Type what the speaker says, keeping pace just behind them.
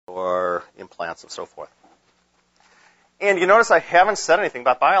implants and so forth. And you notice I haven't said anything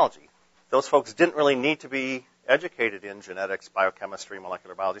about biology. Those folks didn't really need to be educated in genetics, biochemistry,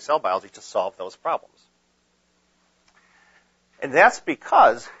 molecular biology, cell biology to solve those problems. And that's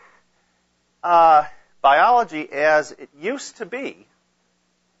because biology, as it used to be,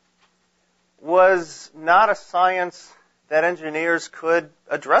 was not a science that engineers could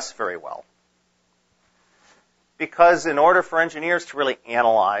address very well. Because in order for engineers to really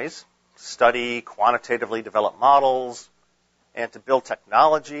analyze, study, quantitatively develop models, and to build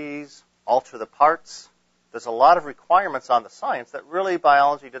technologies, alter the parts, there's a lot of requirements on the science that really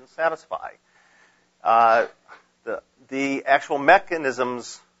biology didn't satisfy. The actual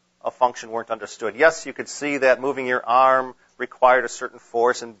mechanisms of function weren't understood. Yes, you could see that moving your arm required a certain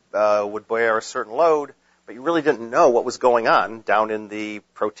force and would bear a certain load, but you really didn't know what was going on down in the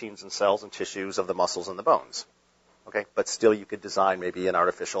proteins and cells and tissues of the muscles and the bones. Okay, but still you could design maybe an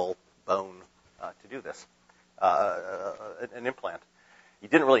artificial bone to do this, an implant. You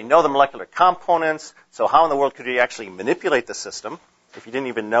didn't really know the molecular components, so how in the world could you actually manipulate the system if you didn't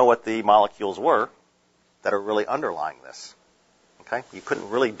even know what the molecules were that are really underlying this? Okay, you couldn't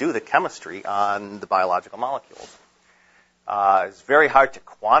really do the chemistry on the biological molecules. It's very hard to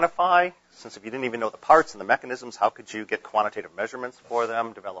quantify, since if you didn't even know the parts and the mechanisms, how could you get quantitative measurements for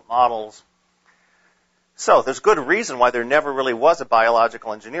them, develop models? So there's good reason why there never really was a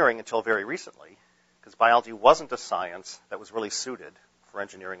biological engineering until very recently, because biology wasn't a science that was really suited for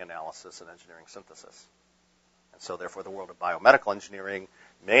engineering analysis and engineering synthesis. And so therefore the world of biomedical engineering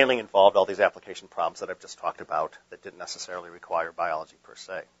mainly involved all these application problems that I've just talked about that didn't necessarily require biology per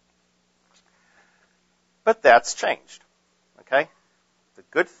se. But that's changed. Okay? The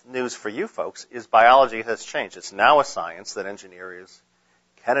good news for you folks is biology has changed. It's now a science that engineers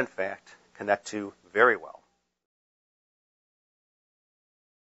can in fact connect to very well.